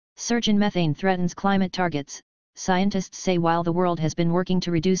Surge in methane threatens climate targets. Scientists say while the world has been working to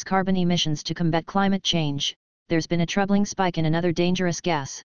reduce carbon emissions to combat climate change, there's been a troubling spike in another dangerous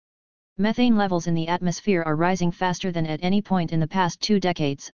gas. Methane levels in the atmosphere are rising faster than at any point in the past 2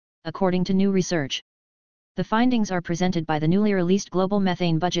 decades, according to new research. The findings are presented by the newly released Global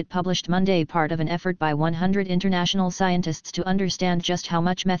Methane Budget published Monday, part of an effort by 100 international scientists to understand just how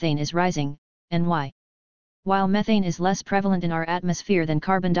much methane is rising, and why. While methane is less prevalent in our atmosphere than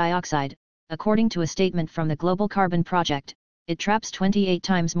carbon dioxide, according to a statement from the Global Carbon Project, it traps 28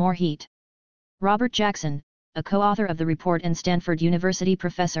 times more heat. Robert Jackson, a co-author of the report and Stanford University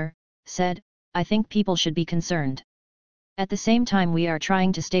professor, said, "I think people should be concerned. At the same time we are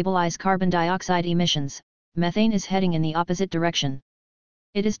trying to stabilize carbon dioxide emissions, methane is heading in the opposite direction.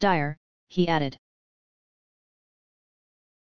 It is dire," he added.